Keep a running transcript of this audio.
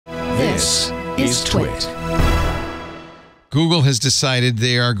This is TWiT. Google has decided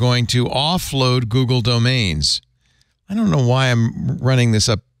they are going to offload Google domains. I don't know why I'm running this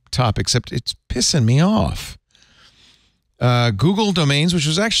up top, except it's pissing me off. Google Domains, which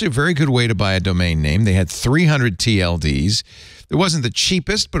was actually a very good way to buy a domain name. They had 300 TLDs. It wasn't the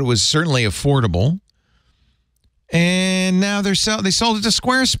cheapest, but it was certainly affordable. And now they sold it to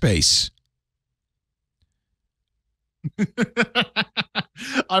Squarespace.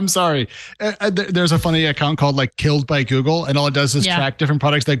 I'm sorry. There's a funny account called like Killed by Google, and all it does is track different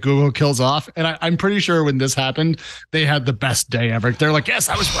products that Google kills off. And I'm pretty sure when this happened, they had the best day ever. They're like, yes,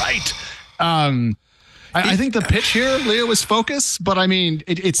 I was right. I think the pitch here, Leo, is focus, but I mean,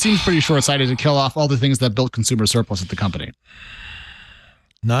 it seems pretty short-sighted to kill off all the things that built consumer surplus at the company.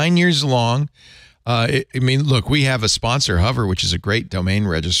 9 years long. I mean, look, we have a sponsor, Hover, which is a great domain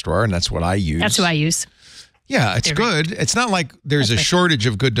registrar, and that's what I use. That's who I use. Yeah, it's good. It's not like there's a shortage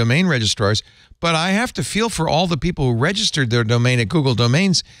of good domain registrars, but I have to feel for all the people who registered their domain at Google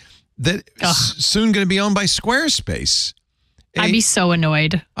Domains that soon going to be owned by Squarespace. I'd be so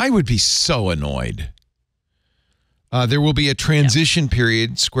annoyed. I would be so annoyed. There will be a transition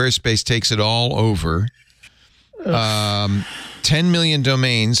period. Squarespace takes it all over. 10 million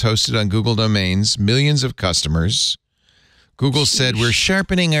domains hosted on Google Domains, millions of customers. Google said, we're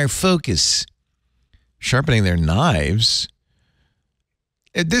sharpening our focus. Sharpening their knives.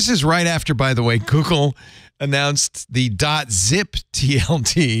 This is right after, by the way, Google announced the .zip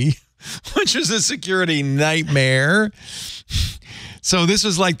TLD, which was a security nightmare. So this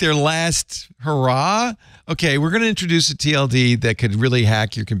was like their last hurrah. Okay, we're going to introduce a TLD that could really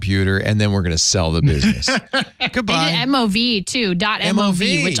hack your computer, and then we're going to sell the business. Goodbye. They did MOV too,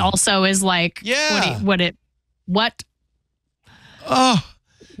 .mov, which also is like, what? Oh.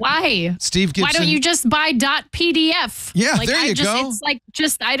 Why? Steve Gibson. Why don't you just buy .pdf? Yeah, like, there you go. It's like,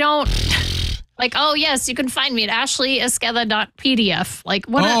 I don't, like, oh, yes, you can find me at ashleyesqueda.pdf. Like,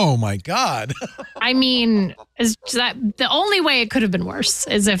 what? Oh, my God. I mean, is that the only way it could have been worse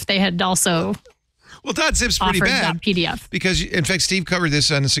is if they had also .zip's pretty bad. .pdf. Because, in fact, Steve covered this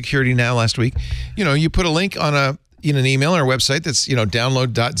on Security Now last week. You know, you put a link on in an email or a website that's,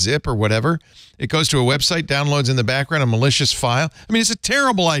 download.zip or whatever. It goes to a website, downloads in the background a malicious file. I mean, it's a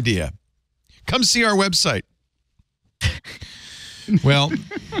terrible idea. Come see our website. Well,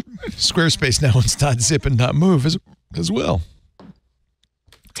 Squarespace now owns .zip and .move as well.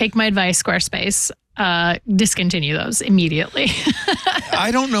 Take my advice, Squarespace. Discontinue those immediately. I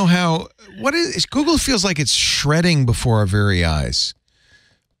don't know how. Google feels like it's shredding before our very eyes.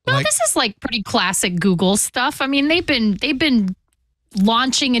 No, this is like pretty classic Google stuff. I mean, they've been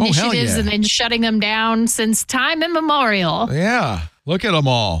launching initiatives and then shutting them down since time immemorial. Yeah, look at them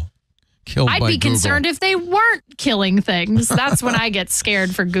all. I'd be concerned if they weren't killing things. That's when I get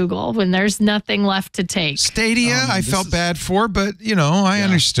scared for Google, when there's nothing left to take. Stadia, I felt bad for, but I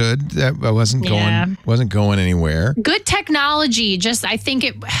understood that I wasn't going anywhere. Good technology. I think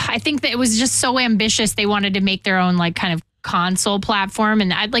that it was just so ambitious. They wanted to make their own like kind of console platform,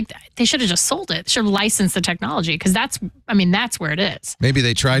 and they should have just sold it. Should have licensed the technology, because that's where it is. Maybe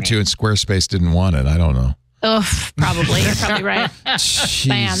they tried to, and Squarespace didn't want it. I don't know. Oh, probably. You're probably right.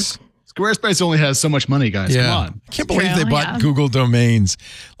 Man. Squarespace only has so much money, guys. Yeah. Come on. I can't believe they bought Google Domains.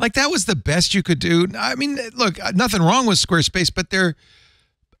 Like, that was the best you could do. I mean, look, nothing wrong with Squarespace, but they're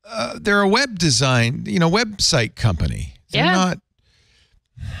a web design, website company. They're not.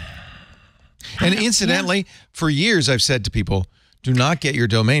 And incidentally, for years I've said to people, do not get your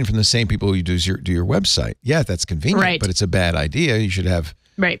domain from the same people who do your website. Yeah, that's convenient, but it's a bad idea. You should have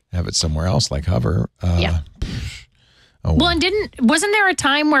it somewhere else, like Hover. Oh, well, and wasn't there a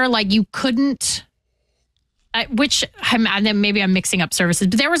time where like you couldn't, maybe I'm mixing up services,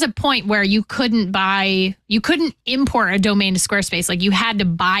 but there was a point where you couldn't import a domain to Squarespace. Like you had to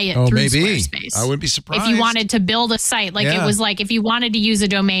buy it through Squarespace. I wouldn't be surprised. If you wanted to build a site, like it was like if you wanted to use a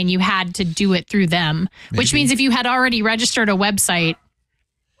domain, you had to do it through them, which means if you had already registered a website,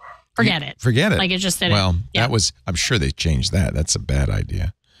 forget it. Forget it. Like it just didn't. Well, I'm sure they changed that. That's a bad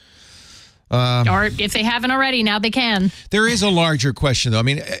idea. Or if they haven't already, now they can. There is a larger question, though. I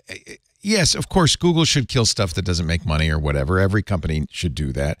mean, yes, of course, Google should kill stuff that doesn't make money or whatever. Every company should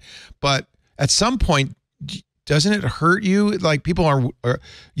do that. But at some point, doesn't it hurt you? Like people are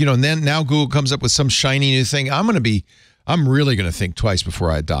and then now Google comes up with some shiny new thing. I'm really going to think twice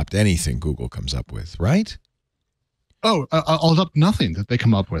before I adopt anything Google comes up with, right? Oh, I'll adopt nothing that they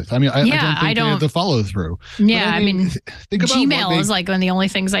come up with. I mean, I don't think they have the follow through. Yeah, I mean think about Gmail is like one of the only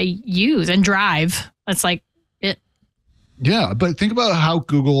things I use, and Drive. That's like it. Yeah, but think about how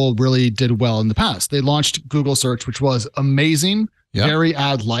Google really did well in the past. They launched Google Search, which was amazing. very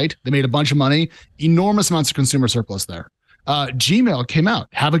ad light. They made a bunch of money, enormous amounts of consumer surplus there. Gmail came out,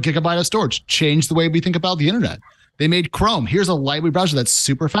 have a gigabyte of storage, changed the way we think about the internet. They made Chrome. Here's a lightweight browser that's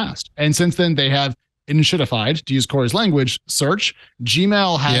super fast. And since then, they have enshittified, to use Corey's language, search.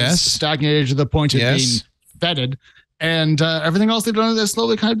 Gmail has stagnated to the point of being fetid. And everything else they've done is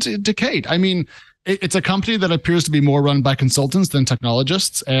slowly kind of decayed. I mean, it's a company that appears to be more run by consultants than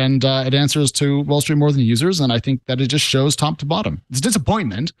technologists, and it answers to Wall Street more than users. And I think that it just shows top to bottom. It's a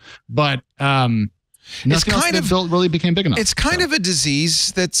disappointment, but nothing else they've built really became big enough. It's kind of a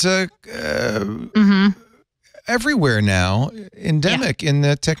disease that's everywhere now, endemic in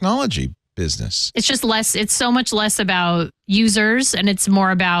the technology business. It's just less. It's so much less about users, and it's more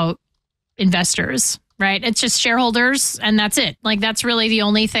about investors, right? It's just shareholders, and that's it. Like that's really the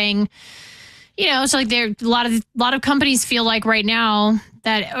only thing. You know, it's like there a lot of companies feel like right now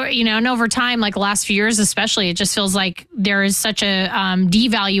that, you know, and over time, like the last few years especially, it just feels like there is such a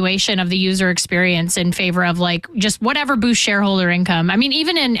devaluation of the user experience in favor of like just whatever boosts shareholder income. I mean,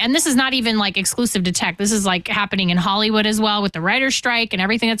 even and this is not even like exclusive to tech. This is like happening in Hollywood as well with the writer's strike and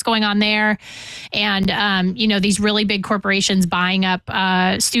everything that's going on there. And, you know, these really big corporations buying up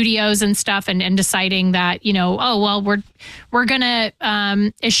studios and stuff and deciding that, you know, oh, well, we're going to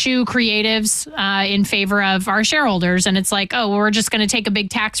eschew creatives in favor of our shareholders. And it's like, oh, well, we're just going to take a big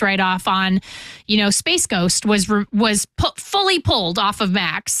tax write-off on, you know, Space Ghost was fully pulled off of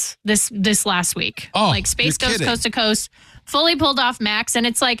Max this last week. Oh, like Space Ghost Coast to Coast fully pulled off Max, and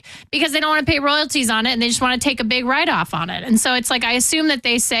it's like because they don't want to pay royalties on it and they just want to take a big write-off on it. And so it's like I assume that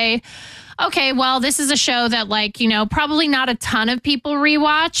they say, okay, well, this is a show that like, you know, probably not a ton of people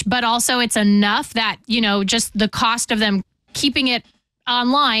rewatch, but also it's enough that, you know, just the cost of them keeping it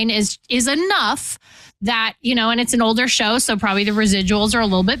online is enough that, you know, and it's an older show, so probably the residuals are a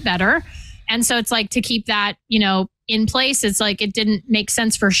little bit better. And so it's like to keep that, you know, in place, it's like it didn't make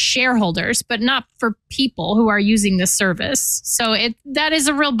sense for shareholders, but not for people who are using this service. So that is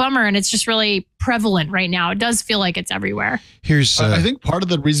a real bummer, and it's just really prevalent right now. It does feel like it's everywhere. I think part of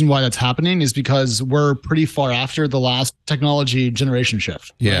the reason why that's happening is because we're pretty far after the last technology generation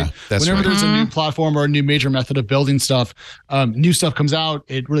shift. Yeah, right? that's Whenever right. there's a new platform or a new major method of building stuff, new stuff comes out,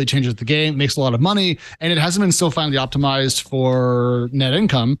 it really changes the game, makes a lot of money, and it hasn't been so finely optimized for net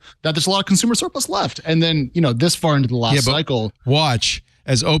income that there's a lot of consumer surplus left. And then, you know, this far into the last cycle. Watch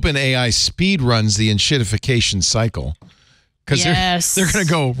as OpenAI speed runs the enshittification cycle. Because they're going to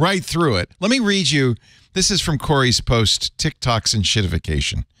go right through it. Let me read you. This is from Corey's post, TikTok's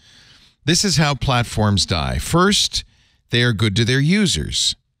enshittification. This is how platforms die. First, they are good to their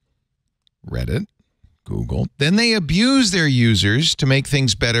users. Reddit, Google. Then they abuse their users to make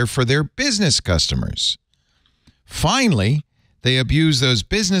things better for their business customers. Finally, they abuse those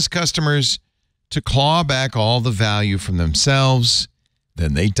business customers to claw back all the value from themselves.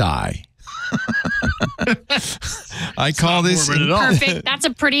 Then they die. I call this perfect. That's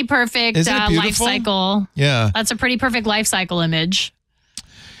a pretty perfect life cycle. Yeah. That's a pretty perfect life cycle image.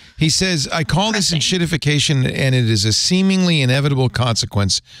 He says, I call this enshittification, and it is a seemingly inevitable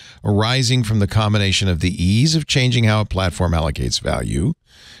consequence arising from the combination of the ease of changing how a platform allocates value,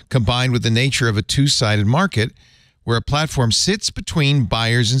 combined with the nature of a two-sided market where a platform sits between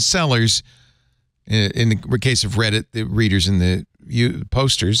buyers and sellers. In the case of Reddit, the readers and the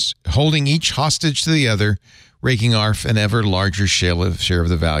posters, holding each hostage to the other, raking off an ever larger share of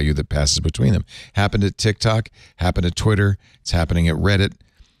the value that passes between them. Happened at TikTok, happened at Twitter, it's happening at Reddit.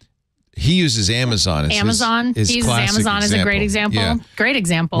 He uses Amazon as he uses Amazon as a great example. Yeah. Great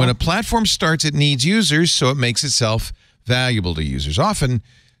example. When a platform starts, it needs users, so it makes itself valuable to users, often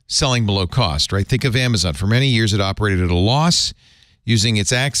selling below cost, right? Think of Amazon. For many years, it operated at a loss, using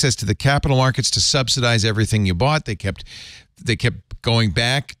its access to the capital markets to subsidize everything you bought. They kept going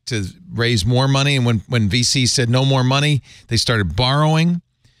back to raise more money, and when VC said no more money, they started borrowing.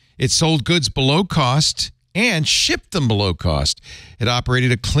 It sold goods below cost and shipped them below cost. It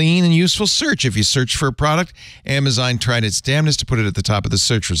operated a clean and useful search. If you search for a product, Amazon tried its damnedest to put it at the top of the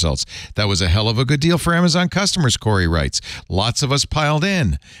search results. That was a hell of a good deal for Amazon customers, Corey writes. Lots of us piled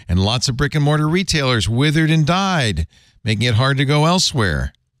in, and lots of brick-and-mortar retailers withered and died, making it hard to go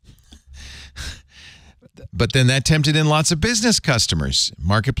elsewhere. But then that tempted in lots of business customers,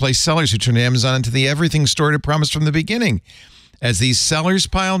 marketplace sellers who turned Amazon into the everything store it promised from the beginning. As these sellers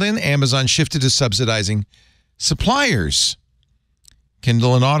piled in, Amazon shifted to subsidizing suppliers.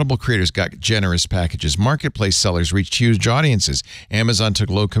 Kindle and Audible creators got generous packages. Marketplace sellers reached huge audiences. Amazon took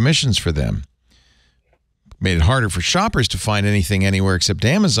low commissions for them. Made it harder for shoppers to find anything anywhere except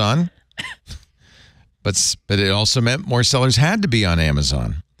Amazon. But it also meant more sellers had to be on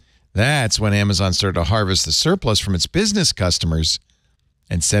Amazon. That's when Amazon started to harvest the surplus from its business customers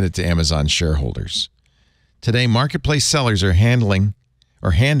and send it to Amazon shareholders. Today, marketplace sellers are handing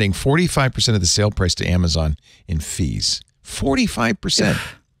 45% of the sale price to Amazon in fees. 45%.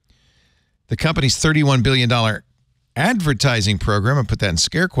 The company's $31 billion advertising program, I put that in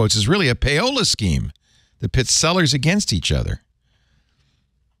scare quotes, is really a payola scheme that pits sellers against each other.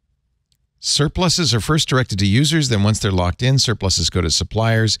 Surpluses are first directed to users, then once they're locked in, surpluses go to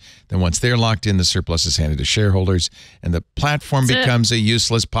suppliers, then once they're locked in, the surplus is handed to shareholders, and the platform becomes a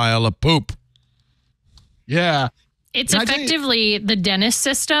useless pile of poop. Yeah. It's effectively the dentist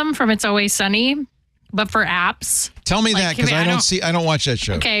system from It's Always Sunny, but for apps. Tell me that, because I don't watch that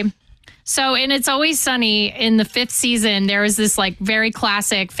show. Okay. So in It's Always Sunny, in the 5th season, there was this like very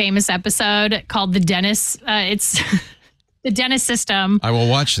classic, famous episode called The Dentist. It's the dentist system. I will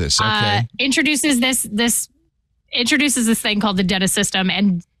watch this. Okay. Introduces this thing called the dentist system,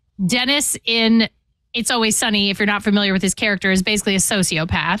 and Dennis in It's Always Sunny, if you're not familiar with his character, is basically a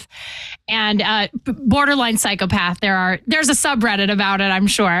sociopath and borderline psychopath. There's a subreddit about it, I'm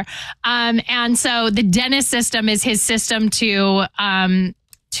sure. And so the dentist system is his system to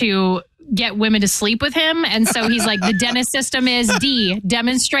get women to sleep with him. And so he's like, the dentist system is D,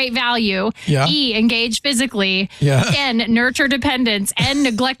 demonstrate value. Yeah. E, engage physically. Yeah. N, nurture dependence. N,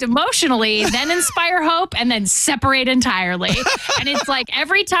 neglect emotionally. Then inspire hope. And then separate entirely. And it's like,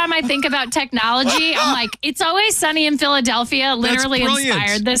 every time I think about technology, I'm like, It's Always Sunny in Philadelphia literally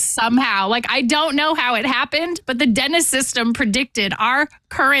inspired this somehow. Like, I don't know how it happened, but the dentist system predicted our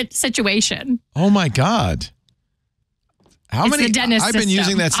current situation. Oh my God. How it's many? The dentist I've been system.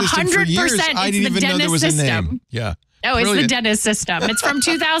 using that system for years. I didn't even know there was a name. Yeah. Oh, it's the dentist system. It's from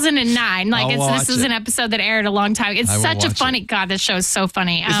 2009. Like this is an episode that aired a long time. It's such a funny. God, this show is so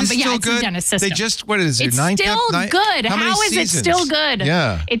funny. Is this but yeah, still it's good? the dentist system. They just what is it? It's still good. How is it still good?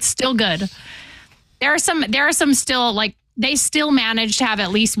 Yeah, it's still good. There are some still like they still manage to have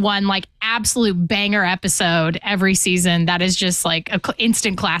at least one like absolute banger episode every season that is just like an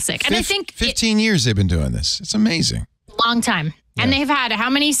instant classic. And I think 15 years they've been doing this. It's amazing. Long time. Yeah. And they've had how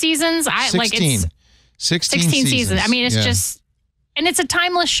many seasons? 16 seasons. I mean, it's just, and it's a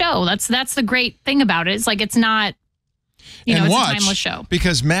timeless show. That's the great thing about it. It's like, it's not, it's a timeless show.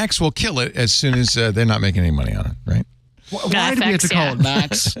 Because Max will kill it as soon as they're not making any money on it, right? Why do we have to call it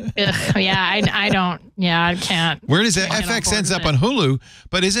Max? I can't. Where does that? FX ends up on Hulu,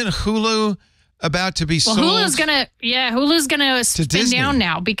 but isn't Hulu about to be sold? Hulu's gonna spin down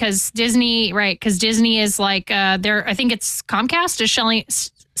now because Disney, right? Because Disney is like I think it's Comcast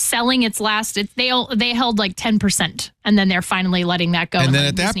is selling its last. They held like 10%, and then they're finally letting that go. And then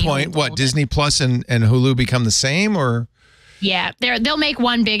at that point, what Disney Plus and Hulu become the same, or? Yeah, they'll make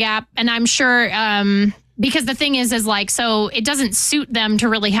one big app, and I'm sure. Because the thing is like, so it doesn't suit them to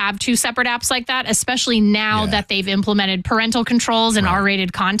really have two separate apps like that, especially now that they've implemented parental controls and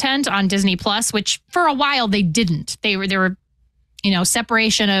R-rated content on Disney Plus, which for a while they didn't. They were,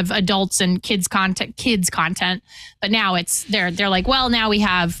 separation of adults and kids content. But now they're like, well, now we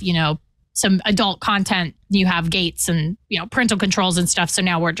have, some adult content. You have gates and, parental controls and stuff. So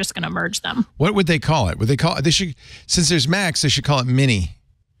now we're just going to merge them. What would they call it? They should, since there's Max, they should call it Mini.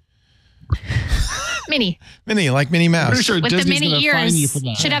 Mini, like Minnie Mouse. Sure with Disney's the mini ears.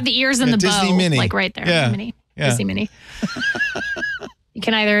 Should have the ears and the Disney bow, Mini. like right there. Yeah. Mini. Disney Mini. You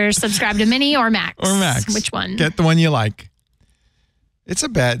can either subscribe to Mini or Max. Which one? Get the one you like.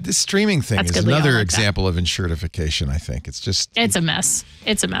 This streaming thing is another example of insuredification, I think. It's a mess.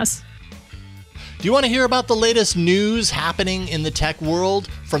 It's a mess. Do you want to hear about the latest news happening in the tech world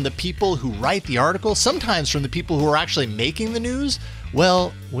from the people who write the articles, sometimes from the people who are actually making the news?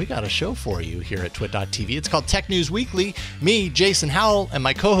 Well, we got a show for you here at TWiT.tv. It's called Tech News Weekly. Me, Jason Howell, and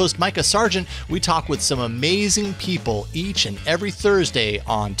my co-host Micah Sargent, we talk with some amazing people each and every Thursday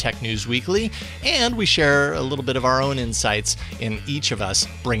on Tech News Weekly, and we share a little bit of our own insights in each of us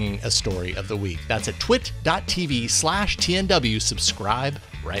bringing a story of the week. That's at TWiT.tv/TNW. Subscribe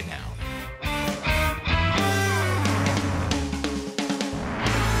right now.